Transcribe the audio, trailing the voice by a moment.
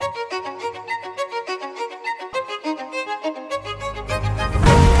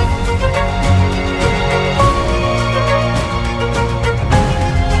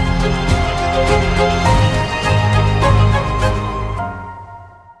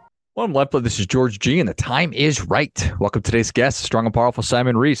Welcome, Lefla. This is George G, and the time is right. Welcome to today's guest, strong and powerful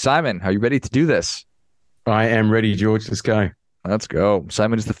Simon Rees. Simon, are you ready to do this? I am ready, George. Let's go. Let's go.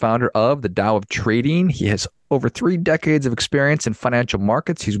 Simon is the founder of the Tao of Trading. He has over 3 decades of experience in financial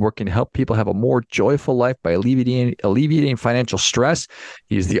markets. He's working to help people have a more joyful life by alleviating financial stress.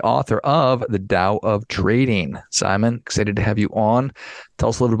 He's the author of the Tao of Trading. Simon, excited to have you on. Tell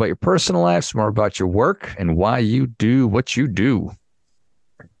us a little bit about your personal life, some more about your work, and why you do what you do.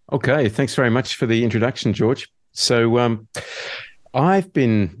 Okay, thanks very much for the introduction, George. I've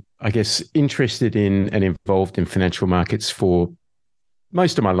been, interested in and involved in financial markets for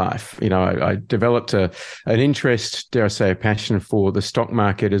most of my life. I developed an interest, dare I say, a passion for the stock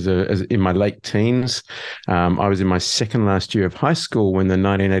market as in my late teens. I was in my second last year of high school when the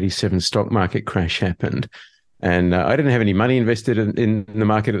 1987 stock market crash happened, and I didn't have any money invested in the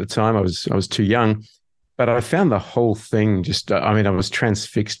market at the time. I was too young. But I found the whole thing I was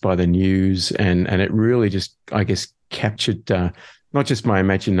transfixed by the news, and it really just, captured not just my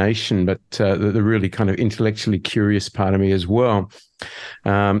imagination, but the really kind of intellectually curious part of me as well.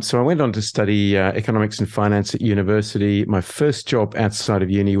 So I went on to study economics and finance at university. My first job outside of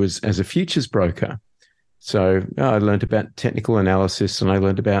uni was as a futures broker. So I learned about technical analysis, and I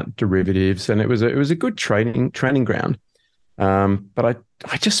learned about derivatives, and it was a good training ground. But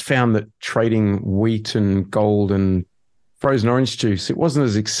I just found that trading wheat and gold and frozen orange juice, it wasn't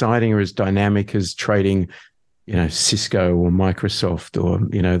as exciting or as dynamic as trading, Cisco or Microsoft or,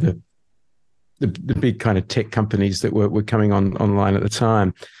 the big kind of tech companies that were coming online at the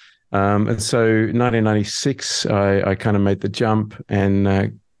time. And so 1996, I kind of made the jump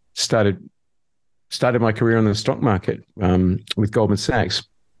and started my career in the stock market with Goldman Sachs.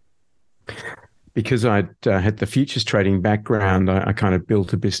 Because I'd had the futures trading background, I kind of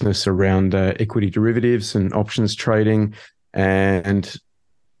built a business around equity derivatives and options trading. And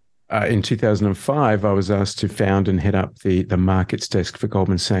in 2005, I was asked to found and head up the markets desk for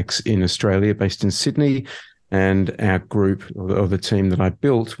Goldman Sachs in Australia, based in Sydney. And our group, or the team that I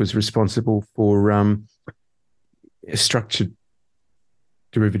built, was responsible for structured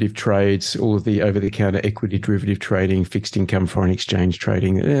derivative trades, all of the over-the-counter equity derivative trading, fixed income, foreign exchange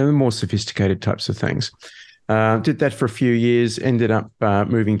trading, more sophisticated types of things. Did that for a few years, ended up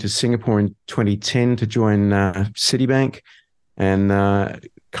moving to Singapore in 2010 to join Citibank, and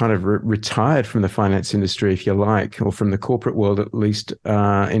kind of retired from the finance industry, if you like, or from the corporate world at least,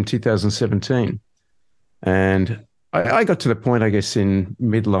 in 2017. And I got to the point, I guess, in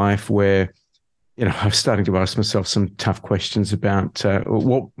midlife where I was starting to ask myself some tough questions about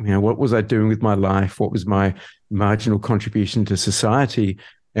what was I doing with my life? What was my marginal contribution to society?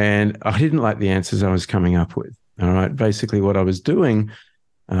 And I didn't like the answers I was coming up with. All right. Basically, what I was doing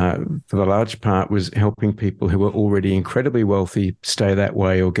for the large part was helping people who were already incredibly wealthy stay that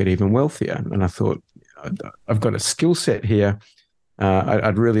way or get even wealthier. And I thought, I've got a skill set here.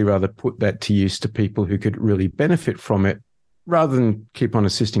 I'd really rather put that to use to people who could really benefit from it, rather than keep on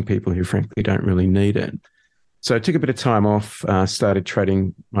assisting people who frankly don't really need it. So I took a bit of time off, started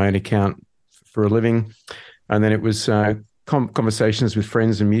trading my own account for a living. And then it was conversations with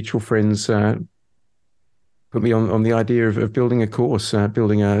friends and mutual friends put me on the idea of building a course,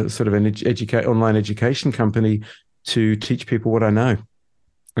 building a sort of an online education company to teach people what I know.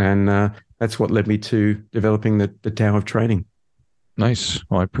 And that's what led me to developing the Tao of Trading. Nice.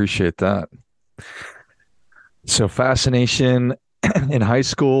 Well, I appreciate that. So fascination in high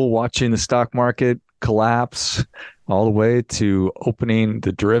school, watching the stock market collapse all the way to opening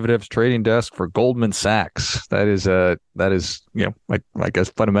the derivatives trading desk for Goldman Sachs. That is, I guess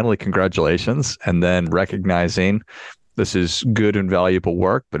fundamentally congratulations. And then recognizing this is good and valuable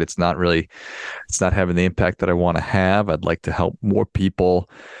work, but it's not having the impact that I want to have. I'd like to help more people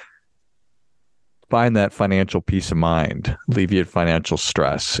find that financial peace of mind, alleviate financial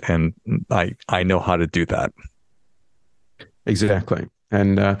stress. And I know how to do that. Exactly.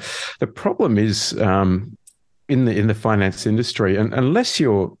 And the problem is in the finance industry, and unless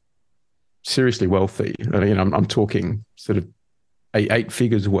you're seriously wealthy, I'm talking sort of eight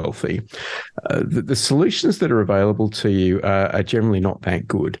figures wealthy, the solutions that are available to you are generally not that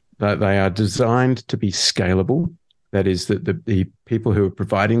good. They are designed to be scalable. That is, that the people who are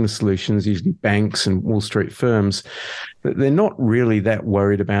providing the solutions, usually banks and Wall Street firms, they're not really that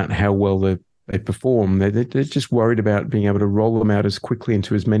worried about how well they perform. They're just worried about being able to roll them out as quickly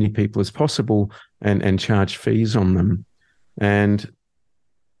into as many people as possible and charge fees on them. And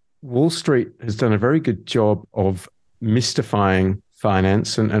Wall Street has done a very good job of mystifying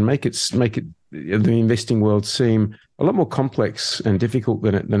finance and make it the investing world seem a lot more complex and difficult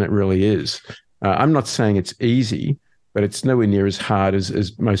than it really is. I'm not saying it's easy, but it's nowhere near as hard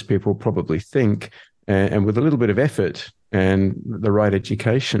as most people probably think. And with a little bit of effort and the right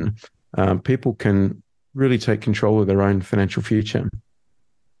education, people can really take control of their own financial future.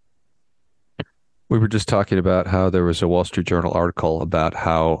 We were just talking about how there was a Wall Street Journal article about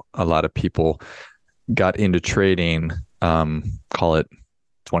how a lot of people got into trading, call it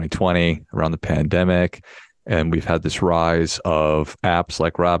 2020, around the pandemic. And we've had this rise of apps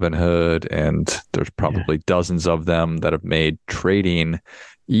like Robinhood, and there's probably dozens of them that have made trading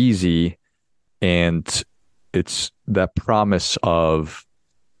easy. And it's that promise of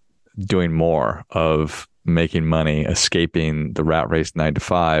doing more, of making money, escaping the rat race 9 to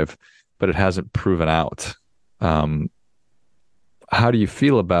 5, but it hasn't proven out. How do you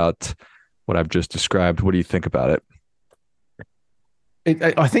feel about what I've just described? What do you think about it?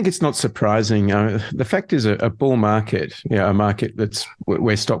 I think it's not surprising. The fact is, a bull market, a market that's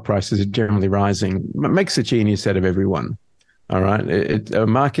where stock prices are generally rising, makes a genius out of everyone. All right. A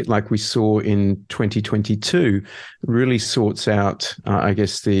market like we saw in 2022 really sorts out, I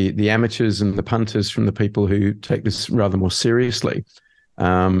guess, the amateurs and the punters from the people who take this rather more seriously.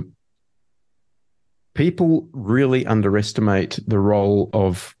 People really underestimate the role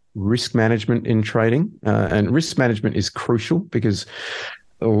of risk management in trading, and risk management is crucial because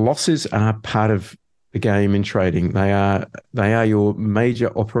losses are part of the game in trading. They are your major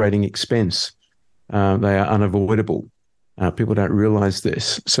operating expense. They are unavoidable. People don't realize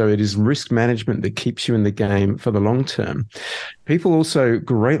this. So it is risk management that keeps you in the game for the long term. People also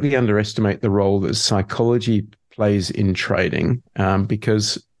greatly underestimate the role that psychology plays in trading,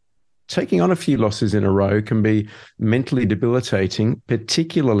 because taking on a few losses in a row can be mentally debilitating,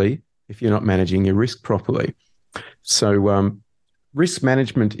 particularly if you're not managing your risk properly. So risk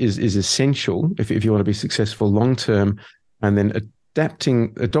management is essential if you want to be successful long term, and then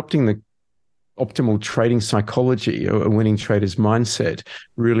adopting the optimal trading psychology or a winning trader's mindset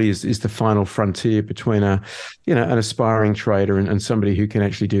really is the final frontier between an aspiring trader and somebody who can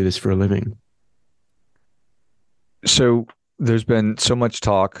actually do this for a living. So there's been so much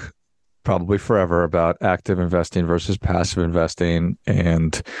talk, probably forever, about active investing versus passive investing.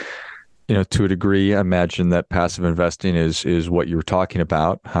 And, to a degree, I imagine that passive investing is what you were talking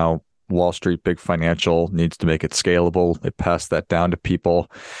about, how Wall Street, big financial, needs to make it scalable. They pass that down to people.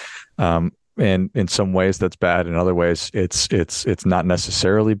 And in some ways that's bad. In other ways, it's not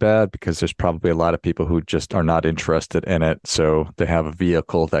necessarily bad, because there's probably a lot of people who just are not interested in it. So they have a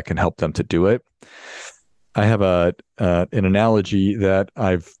vehicle that can help them to do it. I have an analogy that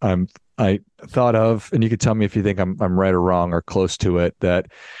I thought of, and you could tell me if you think I'm right or wrong or close to it, that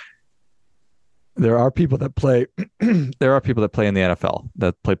there are people that play in the NFL,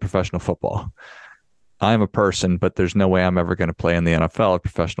 that play professional football. I'm a person, but there's no way I'm ever going to play in the NFL or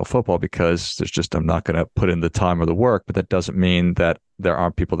professional football, because I'm not going to put in the time or the work. But that doesn't mean that there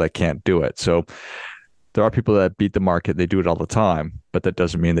aren't people that can't do it. So there are people that beat the market. They do it all the time, but that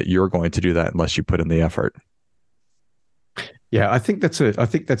doesn't mean that you're going to do that unless you put in the effort. Yeah, I think that's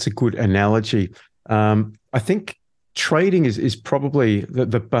a good analogy. I think trading is probably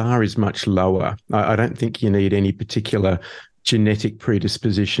the bar is much lower. I don't think you need any particular genetic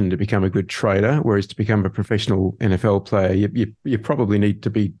predisposition to become a good trader, whereas to become a professional NFL player, you probably need to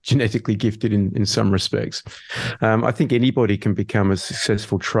be genetically gifted in some respects. I think anybody can become a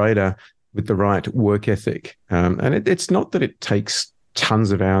successful trader with the right work ethic. And it's not that it takes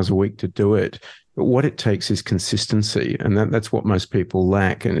tons of hours a week to do it, but what it takes is consistency. And that's what most people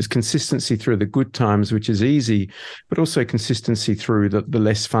lack. And it's consistency through the good times, which is easy, but also consistency through the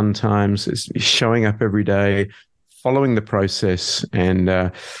less fun times. It's showing up every day, following the process,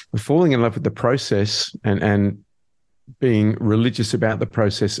 and falling in love with the process, and being religious about the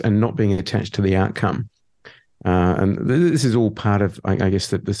process and not being attached to the outcome. And this is all part of, I guess,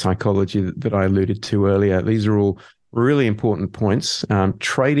 the psychology that I alluded to earlier. These are all really important points.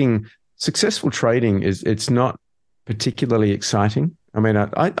 Successful trading it's not particularly exciting. I mean,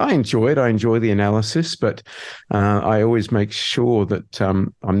 I enjoy it. I enjoy the analysis, but I always make sure that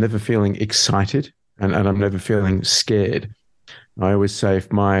I'm never feeling excited and I'm never feeling scared. I always say,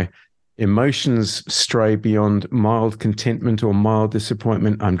 if my emotions stray beyond mild contentment or mild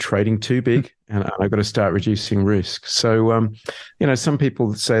disappointment, I'm trading too big, and I've got to start reducing risk. So, some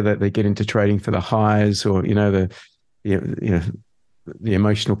people say that they get into trading for the highs, or the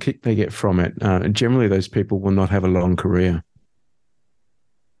emotional kick they get from it. Generally, those people will not have a long career.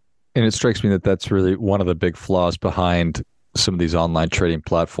 And it strikes me that that's really one of the big flaws behind some of these online trading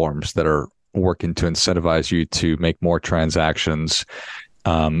platforms that are working to incentivize you to make more transactions,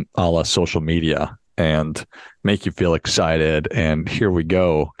 a la social media. And make you feel excited and here we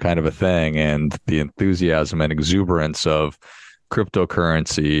go kind of a thing. And the enthusiasm and exuberance of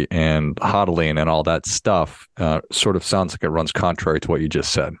cryptocurrency and hodling and all that stuff sort of sounds like it runs contrary to what you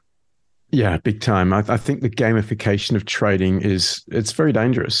just said. Yeah, big time. I think the gamification of trading it's very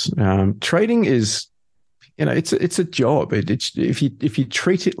dangerous. Trading is, it's a job. If you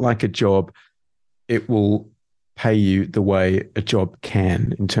treat it like a job, it will pay you the way a job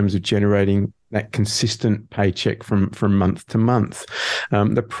can in terms of generating that consistent paycheck from month to month.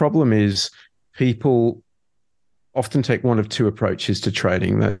 The problem is people often take one of two approaches to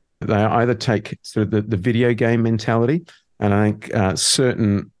trading. They either take sort of the video game mentality, and I think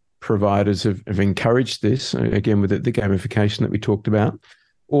certain providers have encouraged this, again, with the gamification that we talked about,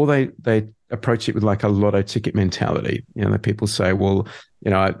 or they approach it with like a lotto ticket mentality. That people say, well,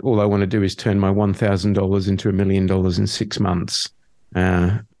 all I want to do is turn my $1,000 into $1 million in 6 months.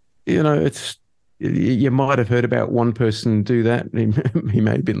 It's, you might have heard about one person do that.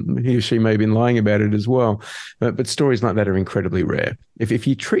 He or she may have been lying about it as well. But stories like that are incredibly rare. If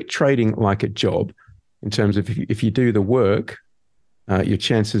you treat trading like a job, in terms of if you do the work, your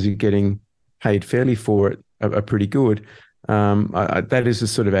chances of getting paid fairly for it are pretty good. That is the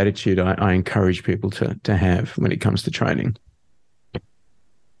sort of attitude I encourage people to have when it comes to trading.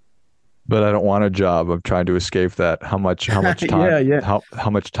 But I don't want a job. I'm trying to escape that. How much time? How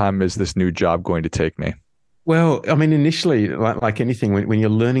much time is this new job going to take me? Well, I mean, initially, like anything, when you're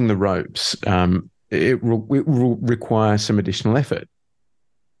learning the ropes, it will require some additional effort.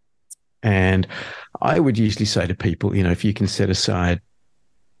 And I would usually say to people, if you can set aside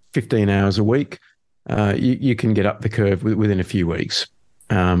 15 hours a week, you can get up the curve within a few weeks.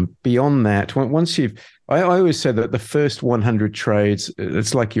 Beyond that, I always say that the first 100 trades,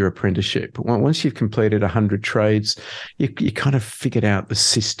 it's like your apprenticeship. Once you've completed 100 trades, you kind of figured out the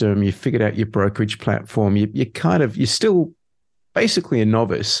system, you figured out your brokerage platform. You're still basically a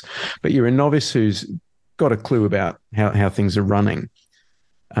novice, but you're a novice who's got a clue about how things are running.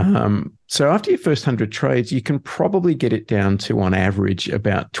 So after your first 100 trades, you can probably get it down to, on average,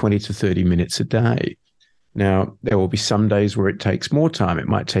 about 20 to 30 minutes a day. Now, there will be some days where it takes more time. It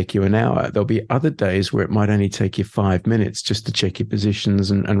might take you an hour. There'll be other days where it might only take you 5 minutes just to check your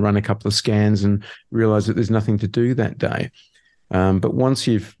positions and run a couple of scans and realize that there's nothing to do that day. But once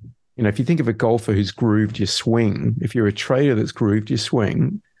if you think of a golfer who's grooved your swing, if you're a trader that's grooved your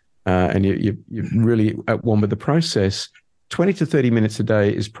swing and you're really at one with the process, 20 to 30 minutes a day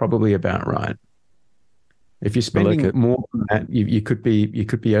is probably about right. If you're spending more than that, you could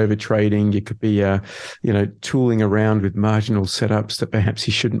be over trading. You could be, tooling around with marginal setups that perhaps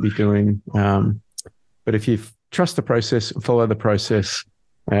you shouldn't be doing. But if you trust the process, follow the process,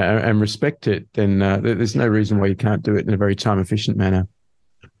 and respect it, then there's no reason why you can't do it in a very time efficient manner.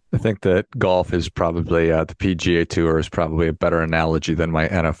 I think that golf is probably the PGA Tour is probably a better analogy than my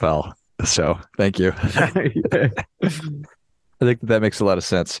NFL. So thank you. I think that makes a lot of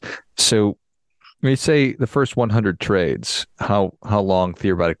sense. So when you say the first 100 trades, how long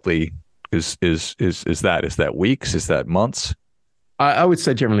theoretically is that? Is that weeks? Is that months? I would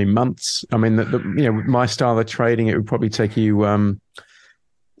say generally months. I mean, my style of trading, it would probably take you,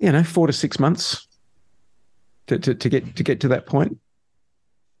 4 to 6 months to get to that point.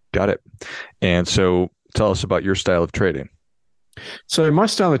 Got it. And so tell us about your style of trading. So my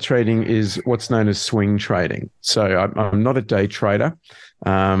style of trading is what's known as swing trading. So I'm not a day trader.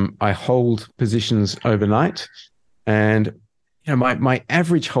 I hold positions overnight, and my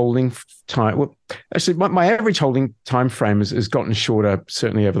average holding time. Well, actually, my average holding time frame has gotten shorter,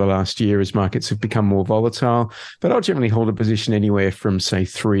 certainly over the last year as markets have become more volatile. But I'll generally hold a position anywhere from, say,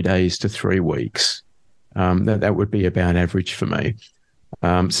 3 days to 3 weeks. That would be about average for me.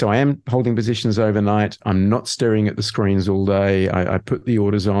 So I am holding positions overnight. I'm not staring at the screens all day. I put the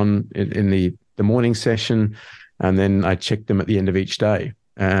orders on in the morning session, and then I check them at the end of each day.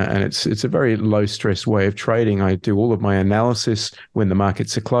 And it's a very low stress way of trading. I do all of my analysis when the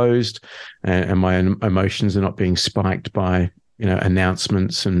markets are closed, and my emotions are not being spiked by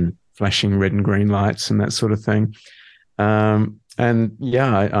announcements and flashing red and green lights and that sort of thing.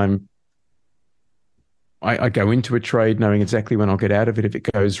 I go into a trade knowing exactly when I'll get out of it if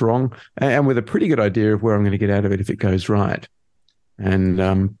it goes wrong, and with a pretty good idea of where I'm going to get out of it if it goes right.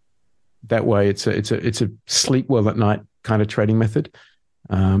 And that way, it's a sleep well at night kind of trading method.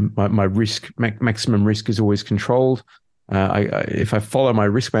 My maximum risk is always controlled. If I follow my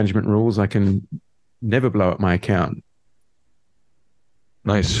risk management rules, I can never blow up my account.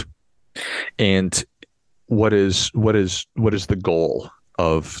 Nice. And what is the goal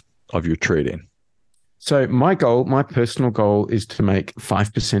of your trading? So my personal goal is to make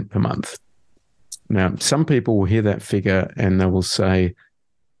 5% per month. Now, some people will hear that figure and they will say,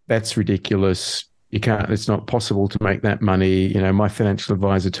 that's ridiculous. You can't, it's not possible to make that money. You know, my financial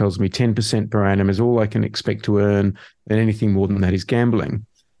advisor tells me 10% per annum is all I can expect to earn, and anything more than that is gambling.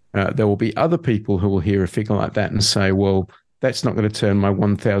 There will be other people who will hear a figure like that and say, well, that's not going to turn my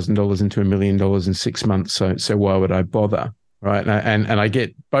 $1,000 into $1 million in 6 months. So why would I bother? Right. And I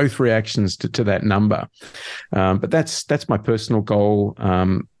get both reactions to that number. But that's my personal goal.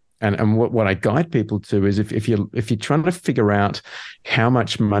 And what I guide people to is if you're trying to figure out how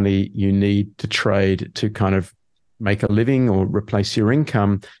much money you need to trade to kind of make a living or replace your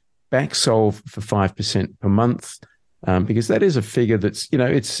income, back solve for 5% per month. Because that is a figure that's,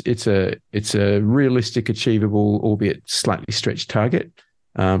 it's a realistic, achievable, albeit slightly stretched target.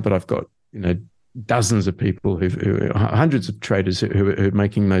 But I've got, dozens of people hundreds of traders who are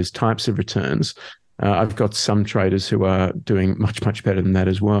making those types of returns. I've got some traders who are doing much, much better than that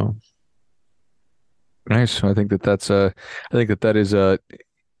as well. Nice. I think that is an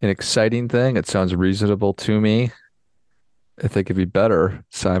exciting thing. It sounds reasonable to me. I think it'd be better,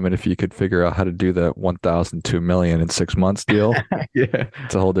 Simon, if you could figure out how to do the 1,000 to $1 million in 6 months deal. Yeah,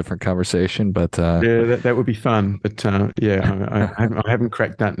 it's a whole different conversation. But yeah, that would be fun. But yeah, I haven't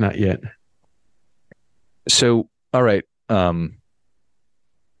cracked that nut yet. So, all right. And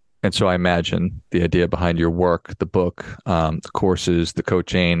so I imagine the idea behind your work, the book, the courses, the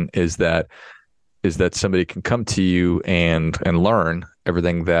coaching is that somebody can come to you and learn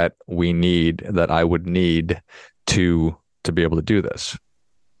everything that we need, that I would need to be able to do this.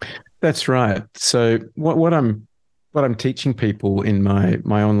 That's right. So what I'm teaching people in my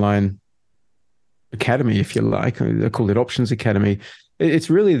online academy, if you like, I call it Options Academy. It's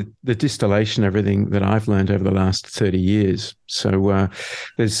really the distillation of everything that I've learned over the last 30 years. So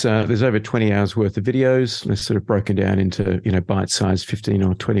there's over 20 hours worth of videos. They're sort of broken down into bite-sized 15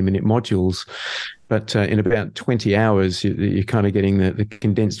 or 20-minute modules. But in about 20 hours, you're kind of getting the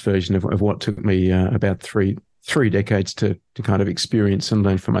condensed version of what took me about three decades to kind of experience and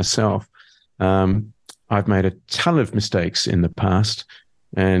learn for myself. I've made a ton of mistakes in the past,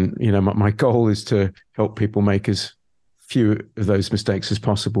 and my goal is to help people make as few of those mistakes as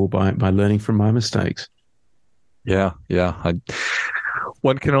possible by learning from my mistakes. Yeah.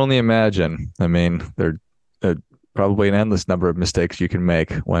 One can only imagine. I mean, there are probably an endless number of mistakes you can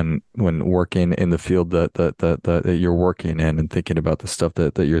make when working in the field that you're working in and thinking about the stuff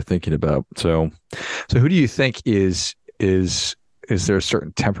that you're thinking about. So who do you think is there a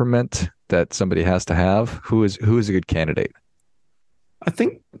certain temperament that somebody has to have? Who is a good candidate? I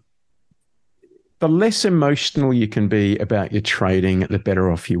think the less emotional you can be about your trading, the better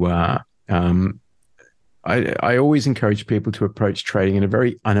off you are. I always encourage people to approach trading in a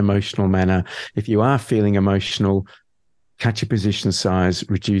very unemotional manner. If you are feeling emotional, cut your position size,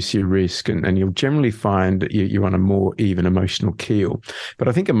 reduce your risk, and you'll generally find that you're on a more even emotional keel. But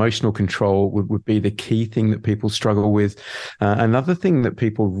I think emotional control would be the key thing that people struggle with. Another thing that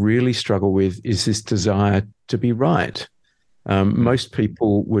people really struggle with is this desire to be right. Most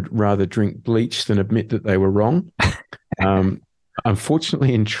people would rather drink bleach than admit that they were wrong.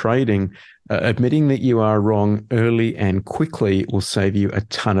 Unfortunately, in trading, admitting that you are wrong early and quickly will save you a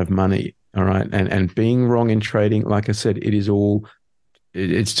ton of money. All right. And being wrong in trading, like I said,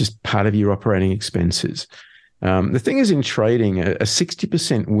 it's just part of your operating expenses. The thing is, in trading, a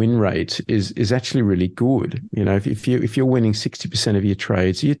 60% win rate is actually really good. If you're winning 60% of your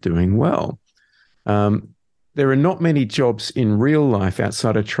trades, you're doing well. There are not many jobs in real life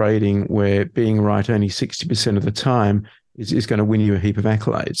outside of trading where being right only 60% of the time is going to win you a heap of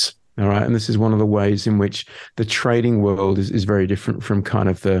accolades. All right. And this is one of the ways in which the trading world is very different from kind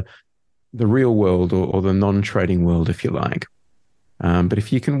of the real world or the non-trading world, if you like. But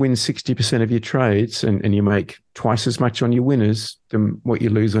if you can win 60% of your trades and you make twice as much on your winners than what you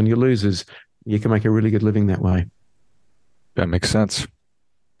lose on your losers, you can make a really good living that way. That makes sense.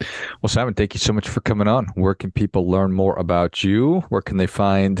 Well, Simon, thank you so much for coming on. Where can people learn more about you? Where can they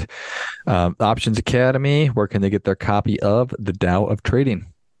find Options Academy? Where can they get their copy of The Tao of Trading?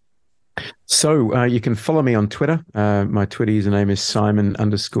 So you can follow me on Twitter. My Twitter username is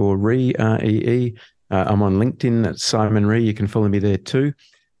Simon_Ree, REE. I'm on LinkedIn at Simon Ree. You can follow me there too.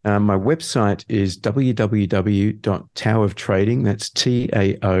 My website is www.taooftrading. That's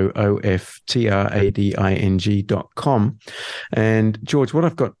TAOOFTRADING.com. And George, what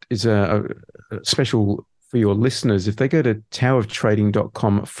I've got is a special for your listeners. If they go to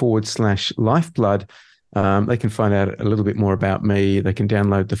taooftrading.com/lifeblood, they can find out a little bit more about me. They can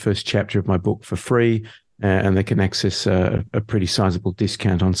download the first chapter of my book for free, and they can access a pretty sizable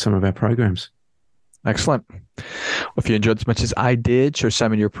discount on some of our programs. Excellent. Well, if you enjoyed as much as I did, show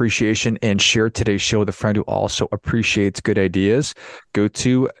Simon your appreciation and share today's show with a friend who also appreciates good ideas. Go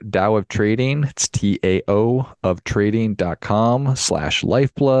to Tao of Trading. It's TAO of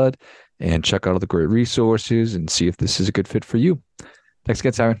trading.com/lifeblood and check out all the great resources and see if this is a good fit for you. Thanks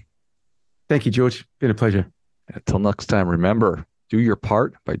again, Simon. Thank you, George. Been a pleasure. Until next time, remember, do your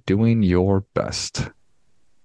part by doing your best.